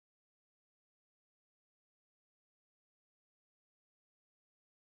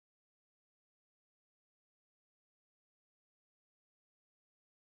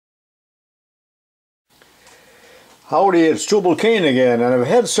Howdy, it's tubalcain again, and I've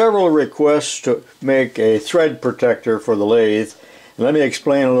had several requests to make a thread protector for the lathe. And let me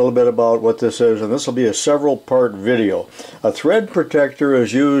explain a little bit about what this is, and this will be a several-part video. A thread protector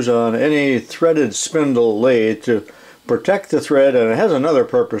is used on any threaded spindle lathe to protect the thread, and it has another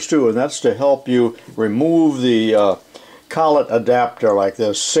purpose too, and that's to help you remove the collet adapter like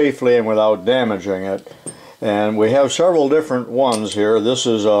this safely and without damaging it. And we have several different ones here. This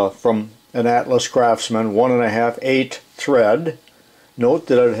is from an Atlas Craftsman 1.5/8 thread. Note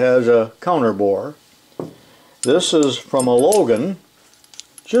that it has a counter bore. This is from a Logan,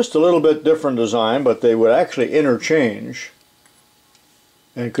 just a little bit different design, but they would actually interchange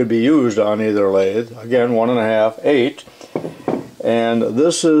and could be used on either lathe. Again, 1.5/8. And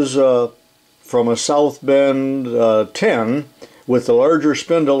this is from a South Bend 10 with the larger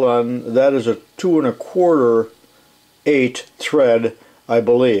spindle on. That is a 2.25/8 thread, I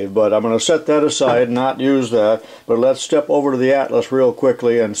believe, but I'm going to set that aside, not use that. But let's step over to the Atlas real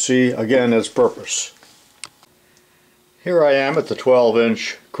quickly and see again its purpose. Here I am at the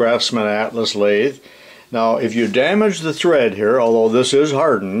 12-inch Craftsman Atlas lathe. Now if you damage the thread here, although this is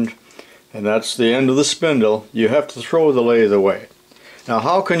hardened, and that's the end of the spindle, you have to throw the lathe away. Now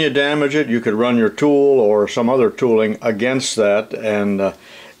how can you damage it? You could run your tool or some other tooling against that and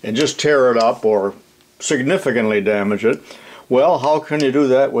just tear it up or significantly damage it. Well, how can you do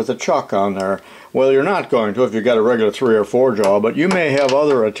that with a chuck on there? Well, you're not going to if you've got a regular 3 or 4 jaw, but you may have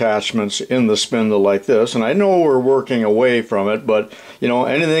other attachments in the spindle like this, and I know we're working away from it, but you know,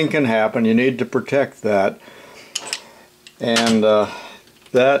 anything can happen. You need to protect that, and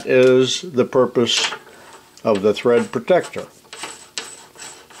that is the purpose of the thread protector.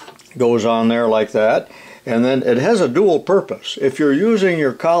 Goes on there like that, and then it has a dual purpose. If you're using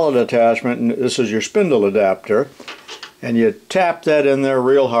your collet attachment, and this is your spindle adapter, and you tap that in there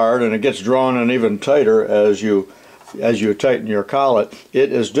real hard and it gets drawn in even tighter as you tighten your collet,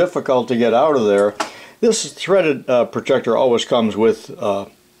 it is difficult to get out of there. This threaded protector always comes with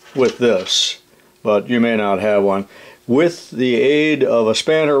this, but you may not have one. With the aid of a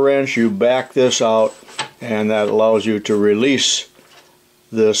spanner wrench, you back this out, and that allows you to release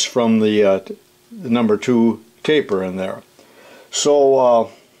this from the number 2 taper in there. So,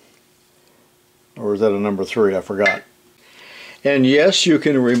 or is that a number 3? I forgot. And yes, you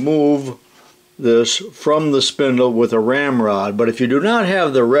can remove this from the spindle with a ramrod, but if you do not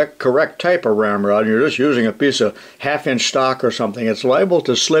have the correct type of ramrod, you're just using a piece of 1/2-inch stock or something, it's liable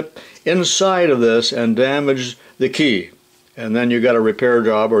to slip inside of this and damage the key. And then you got a repair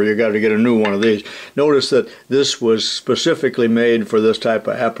job, or you got to get a new one of these. Notice that this was specifically made for this type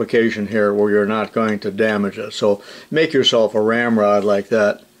of application here where you're not going to damage it. So make yourself a ramrod like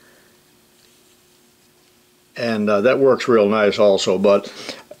that. And that works real nice also, but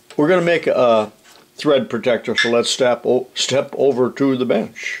we're going to make a thread protector, so let's step over to the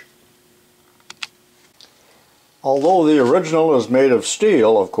bench. Although the original is made of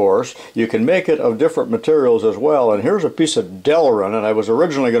steel, of course, you can make it of different materials as well. And here's a piece of Delrin, and I was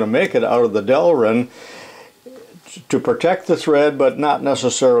originally going to make it out of the Delrin to protect the thread, but not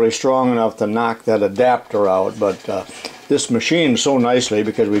necessarily strong enough to knock that adapter out. But this machines so nicely,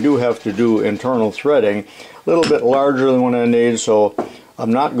 because we do have to do internal threading, a little bit larger than what I need, so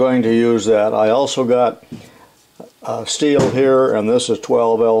I'm not going to use that. I also got steel here, and this is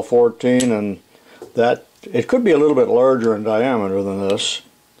 12L14, and that it could be a little bit larger in diameter than this,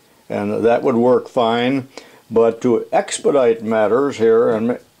 and that would work fine. But to expedite matters here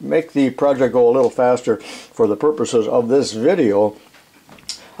and make the project go a little faster for the purposes of this video,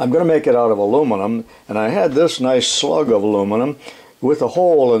 I'm going to make it out of aluminum, and I had this nice slug of aluminum with a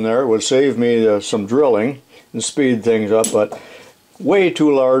hole in there. It would save me some drilling and speed things up, but way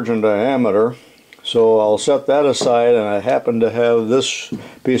too large in diameter, so I'll set that aside. And I happen to have this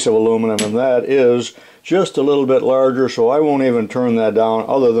piece of aluminum, and that is just a little bit larger, so I won't even turn that down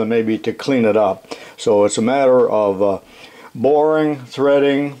other than maybe to clean it up. So it's a matter of boring,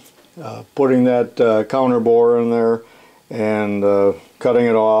 threading, putting that counter bore in there, and cutting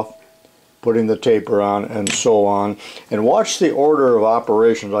it off, putting the taper on, and so on. And watch the order of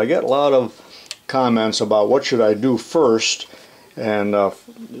operations. I get a lot of comments about what should I do first, and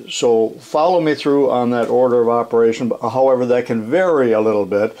so follow me through on that order of operation. However, that can vary a little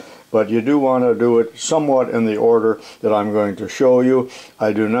bit, but you do want to do it somewhat in the order that I'm going to show you.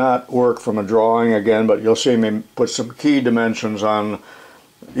 I do not work from a drawing again, but you'll see me put some key dimensions on,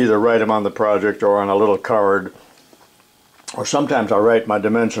 either write them on the project or on a little card, or sometimes I write my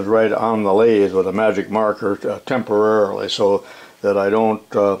dimensions right on the lathe with a magic marker temporarily, so that I don't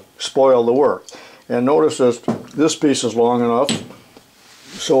spoil the work. And notice this piece is long enough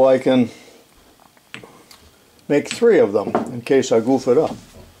so I can make 3 of them in case I goof it up.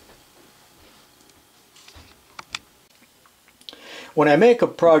 When I make a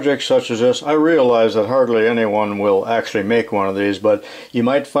project such as this, I realize that hardly anyone will actually make one of these, but you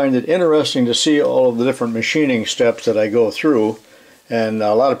might find it interesting to see all of the different machining steps that I go through, and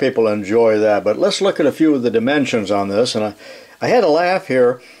a lot of people enjoy that. But let's look at a few of the dimensions on this, and I had a laugh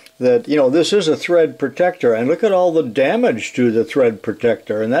here that, you know, this is a thread protector, and look at all the damage to the thread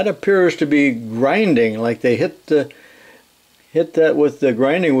protector, and that appears to be grinding, like they hit that with the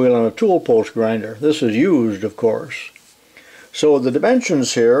grinding wheel on a tool post grinder. This is used, of course. So the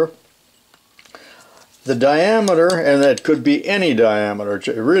dimensions here, the diameter, and that could be any diameter,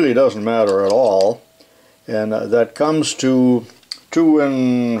 it really doesn't matter at all, and that comes to 2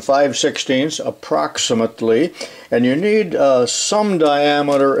 5/16 approximately, and you need some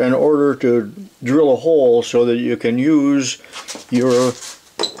diameter in order to drill a hole so that you can use your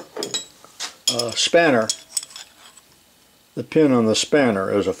spanner. The pin on the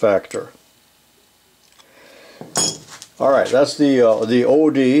spanner is a factor. Alright, that's the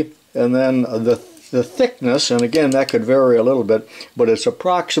OD, and then the thickness, and again that could vary a little bit, but it's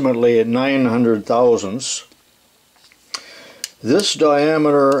approximately 900 thousandths. This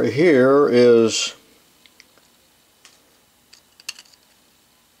diameter here is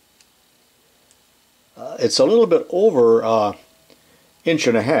it's a little bit over 1.5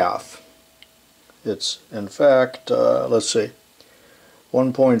 inches. It's in fact, let's see,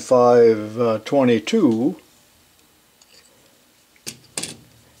 1.522.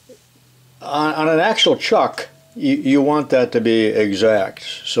 On an actual chuck, you want that to be exact,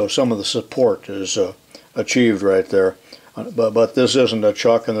 so some of the support is achieved right there. But this isn't a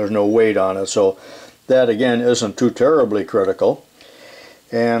chuck and there's no weight on it, so that again isn't too terribly critical.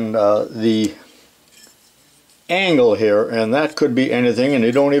 And the angle here, and that could be anything, and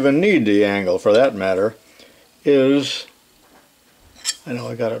you don't even need the angle for that matter, is, I know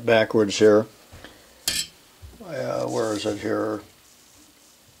I got it backwards here, where is it here?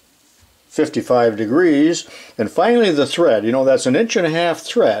 55 degrees. And finally the thread, you know, that's 1.5 inch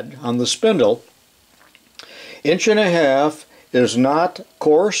thread on the spindle. 1.5 inch is not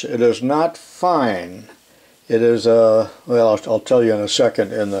coarse, it is not fine. It is well, I'll tell you in a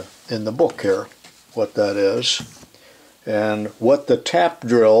second in the book here what that is and what the tap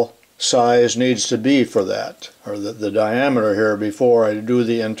drill size needs to be for that, or the diameter here before I do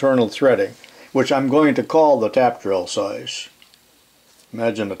the internal threading, which I'm going to call the tap drill size.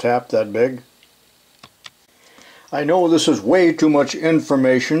 Imagine a tap that big. I know this is way too much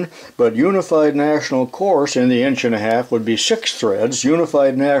information, but Unified National Coarse in the 1.5 inch would be 6 threads.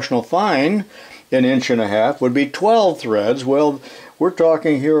 Unified National Fine in 1.5 inch would be 12 threads. Well, we're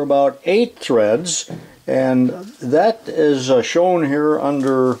talking here about 8 threads, and that is shown here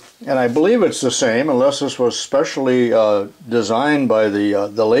under, and I believe it's the same, unless this was specially designed by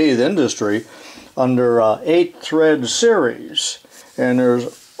the lathe industry, under 8 thread series. And there's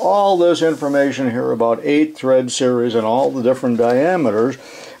all this information here about 8 thread series and all the different diameters,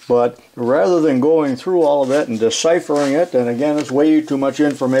 but rather than going through all of that and deciphering it, and again it's way too much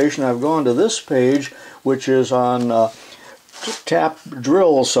information, I've gone to this page which is on tap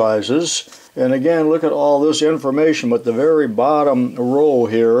drill sizes, and again look at all this information, but the very bottom row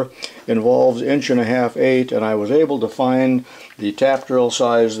here involves 1.5 inch 8, and I was able to find the tap drill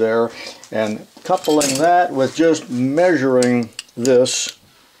size there, and coupling that with just measuring this,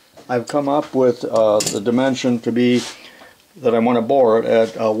 I've come up with the dimension to be that I want to bore it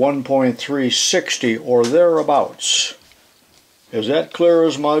at 1.360 or thereabouts. Is that clear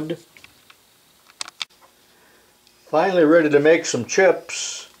as mud? Finally ready to make some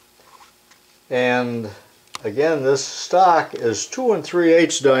chips, and again this stock is 2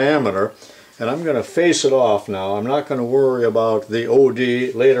 3/8 diameter, and I'm going to face it off now. I'm not going to worry about the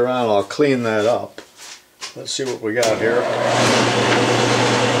OD. Later on I'll clean that up. Let's see what we got here.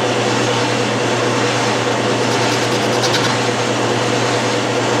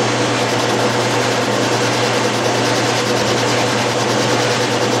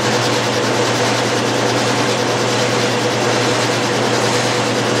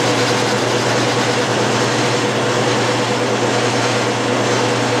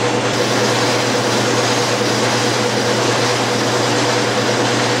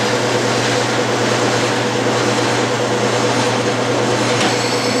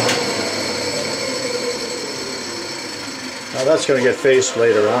 Now that's going to get faced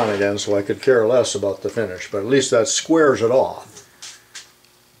later on again, so I could care less about the finish, but at least that squares it off.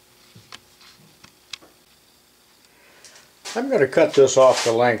 I'm going to cut this off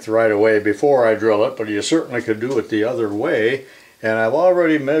the length right away before I drill it, but you certainly could do it the other way. And I've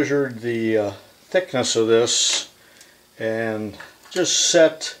already measured the thickness of this and just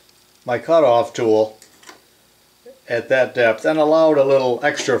set my cutoff tool at that depth and allowed a little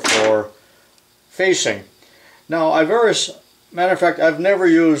extra for facing. Now matter of fact, I've never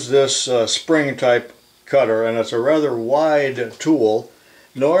used this spring type cutter, and it's a rather wide tool.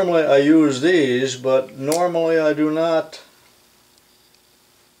 Normally I use these, but normally I do not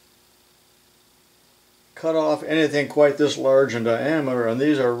cut off anything quite this large in diameter, and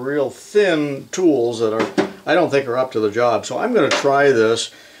these are real thin tools that I don't think are up to the job. So I'm going to try this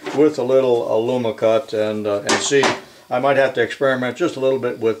with a little Lumacut and see. I might have to experiment just a little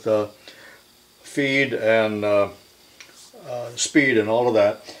bit with feed and speed and all of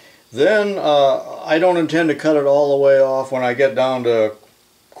that. Then I don't intend to cut it all the way off. When I get down to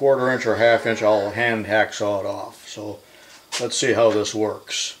 1/4 inch or 1/2 inch, I'll hand hacksaw it off. So let's see how this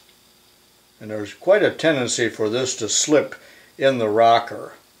works. And there's quite a tendency for this to slip in the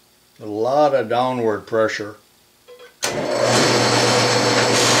rocker. A lot of downward pressure.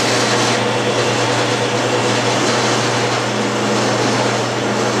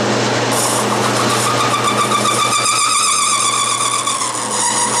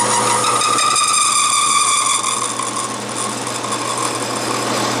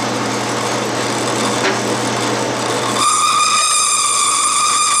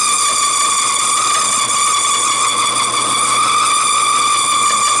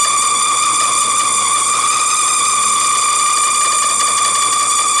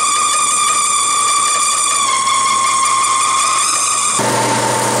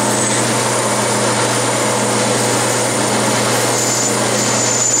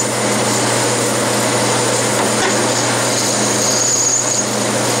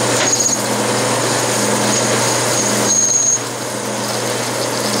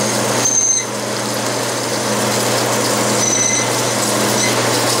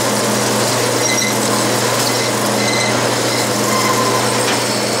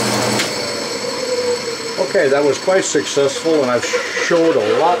 Okay, that was quite successful, and I've showed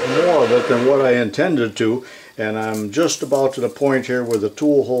a lot more of it than what I intended to, and I'm just about to the point here where the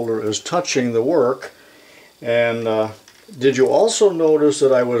tool holder is touching the work. And did you also notice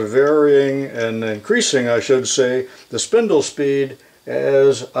that I was varying and increasing, I should say, the spindle speed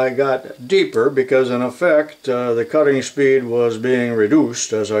as I got deeper, because in effect the cutting speed was being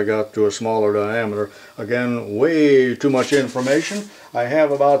reduced as I got to a smaller diameter. Again, way too much information. I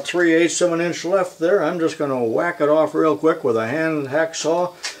have about 3/8 of an inch left there. I'm just going to whack it off real quick with a hand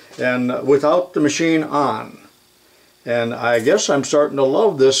hacksaw and without the machine on. And I guess I'm starting to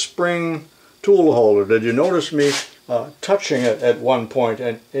love this spring tool holder. Did you notice me touching it at one point?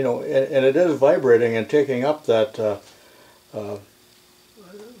 And you know, and it is vibrating and taking up that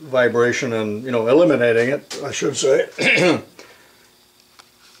vibration and, you know, eliminating it, I should say.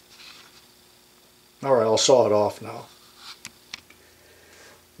 All right, I'll saw it off now.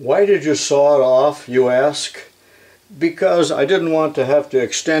 Why did you saw it off, you ask? Because I didn't want to have to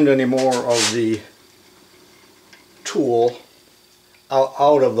extend any more of the tool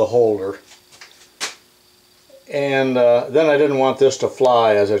out of the holder. And then I didn't want this to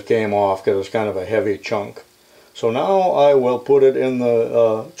fly as it came off, because it's kind of a heavy chunk. So now I will put it in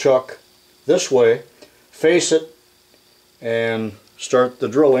the chuck this way, face it, and start the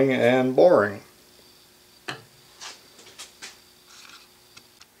drilling and boring.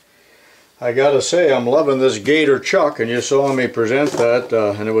 I gotta say, I'm loving this Gator chuck, and you saw me present that,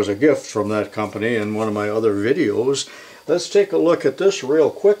 and it was a gift from that company in one of my other videos. Let's take a look at this real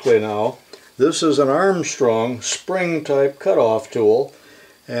quickly now. This is an Armstrong spring type cutoff tool,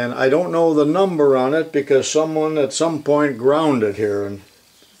 and I don't know the number on it because someone at some point ground it here and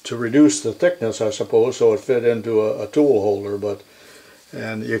to reduce the thickness, I suppose, so it fit into a tool holder.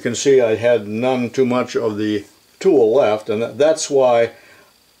 And you can see I had none too much of the tool left, and that's why,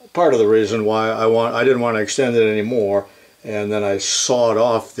 part of the reason why I didn't want to extend it anymore, and then I sawed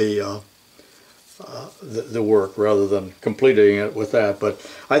off the work rather than completing it with that. But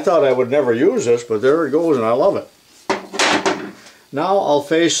I thought I would never use this, but there it goes, and I love it. Now I'll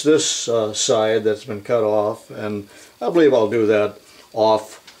face this side that's been cut off, and I believe I'll do that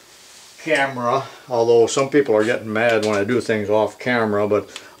off camera, although some people are getting mad when I do things off camera. But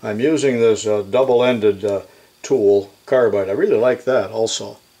I'm using this double-ended tool, carbide. I really like that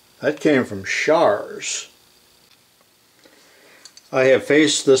also. That came from Shars. I have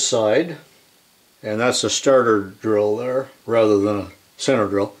faced this side, and that's a starter drill there rather than a center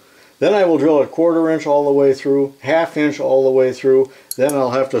drill. Then I will drill it 1/4 inch all the way through, 1/2 inch all the way through. Then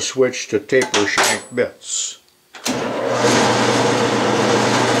I'll have to switch to taper shank bits.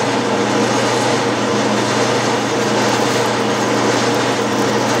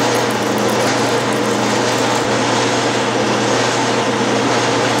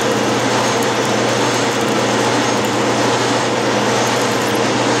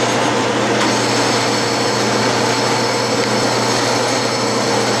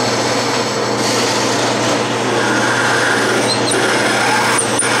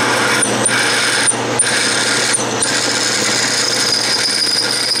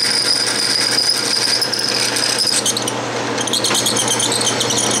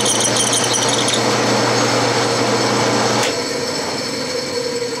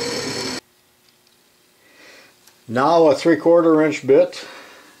 Now a 3/4 inch bit,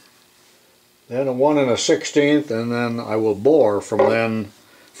 then a 1 1/16, and then I will bore from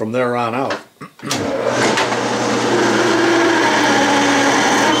there on out.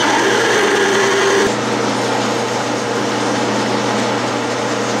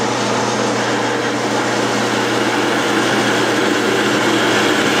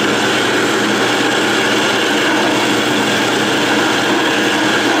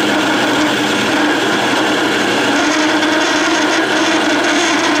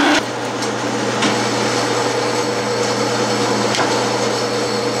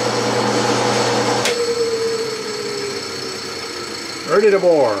 Ready to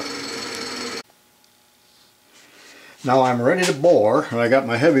bore. Now I'm ready to bore, and I got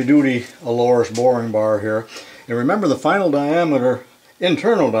my heavy-duty Aloris boring bar here. And remember, the final diameter,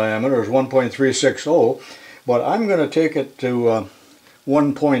 internal diameter, is 1.360, but I'm going to take it to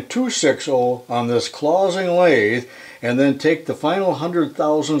 1.260 on this closing lathe, and then take the final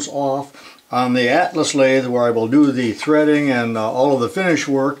 100,000ths off on the Atlas lathe, where I will do the threading and all of the finish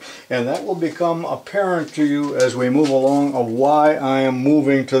work, and that will become apparent to you as we move along of why I am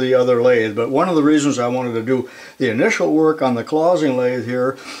moving to the other lathe. But one of the reasons I wanted to do the initial work on the closing lathe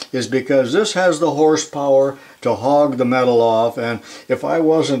here is because this has the horsepower to hog the metal off, and if I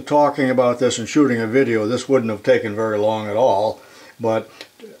wasn't talking about this and shooting a video, this wouldn't have taken very long at all. But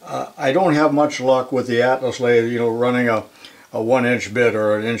I don't have much luck with the Atlas lathe, you know, running a 1 inch bit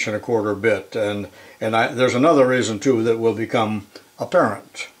or an 1 1/4 inch bit, and there's another reason too that will become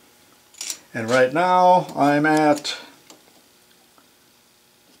apparent. And right now I'm at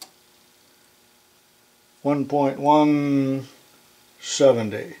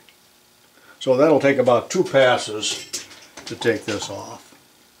 1.170, so that'll take about 2 passes to take this off.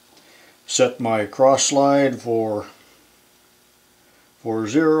 Set my cross slide for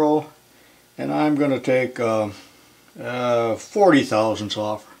 0, and I'm going to take 40,000ths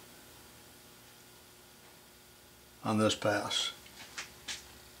off on this pass.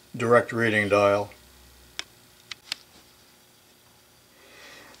 Direct reading dial.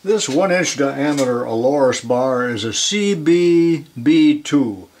 This 1 inch diameter Aloris bar is a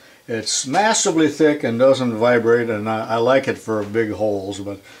CBB2. It's massively thick and doesn't vibrate, and I like it for big holes,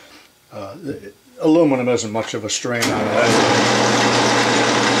 but aluminum isn't much of a strain on that.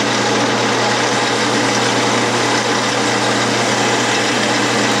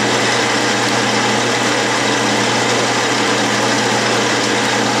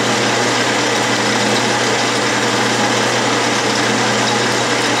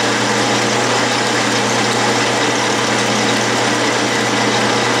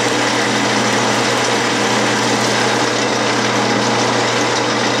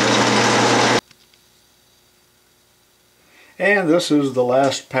 And this is the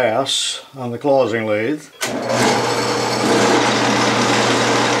last pass on the closing lathe.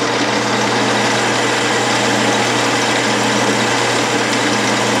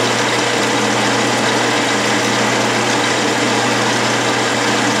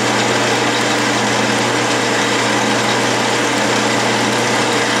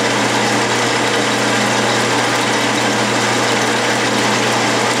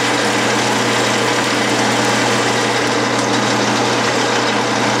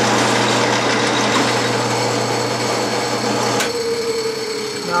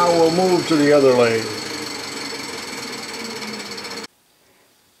 We'll move to the other lathe.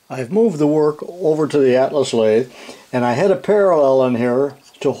 I've moved the work over to the Atlas lathe, and I had a parallel in here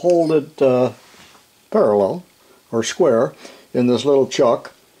to hold it parallel or square in this little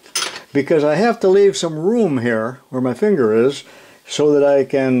chuck, because I have to leave some room here where my finger is so that I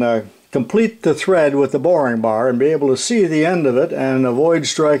can complete the thread with the boring bar and be able to see the end of it and avoid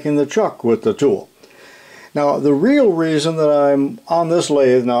striking the chuck with the tool. Now, the real reason that I'm on this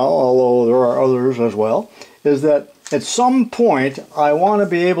lathe now, although there are others as well, is that at some point I want to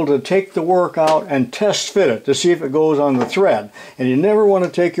be able to take the work out and test fit it to see if it goes on the thread. And you never want to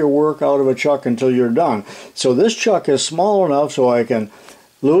take your work out of a chuck until you're done. So this chuck is small enough so I can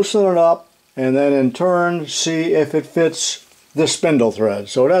loosen it up and then in turn see if it fits the spindle thread.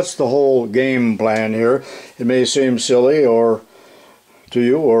 So that's the whole game plan here. It may seem silly or to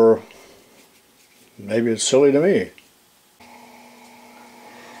you, or maybe it's silly to me.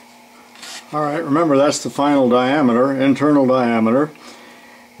 Alright, remember that's the final diameter, internal diameter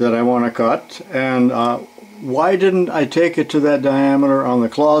that I want to cut. And why didn't I take it to that diameter on the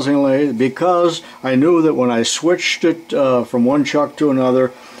closing lathe? Because I knew that when I switched it from one chuck to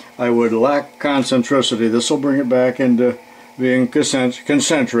another, I would lack concentricity. This will bring it back into being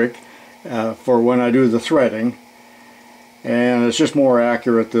concentric for when I do the threading. and it's just more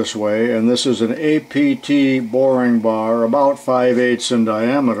accurate this way. And this is an APT boring bar, about 5/8 in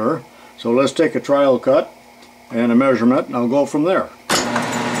diameter. So let's take a trial cut and a measurement, and I'll go from there.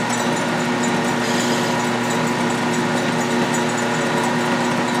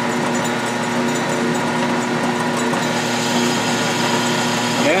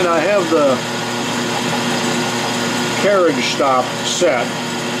 And I have the carriage stop set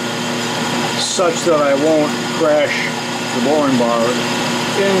such that I won't crash the boring bar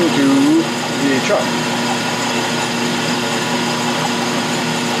into the chuck.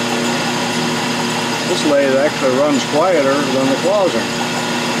 This lathe actually runs quieter than the closing.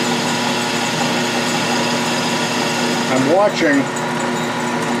 I'm watching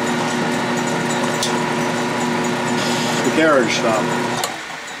the carriage stop.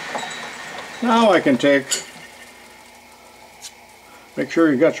 Now I can make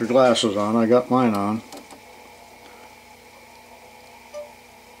sure you got your glasses on. I got mine on.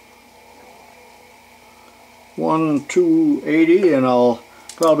 One 280, and I'll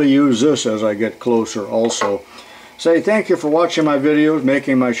probably use this as I get closer also. Say thank you for watching my videos,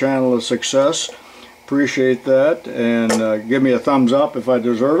 making my channel a success. Appreciate that, and give me a thumbs up if I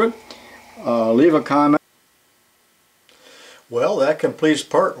deserve it. Leave a comment. Well, that completes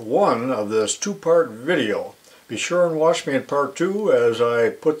part 1 of this 2-part video. Be sure and watch me in part 2 as I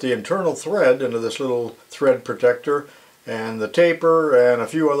put the internal thread into this little thread protector and the taper and a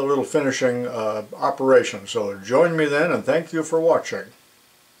few other little finishing operations. So join me then, and thank you for watching.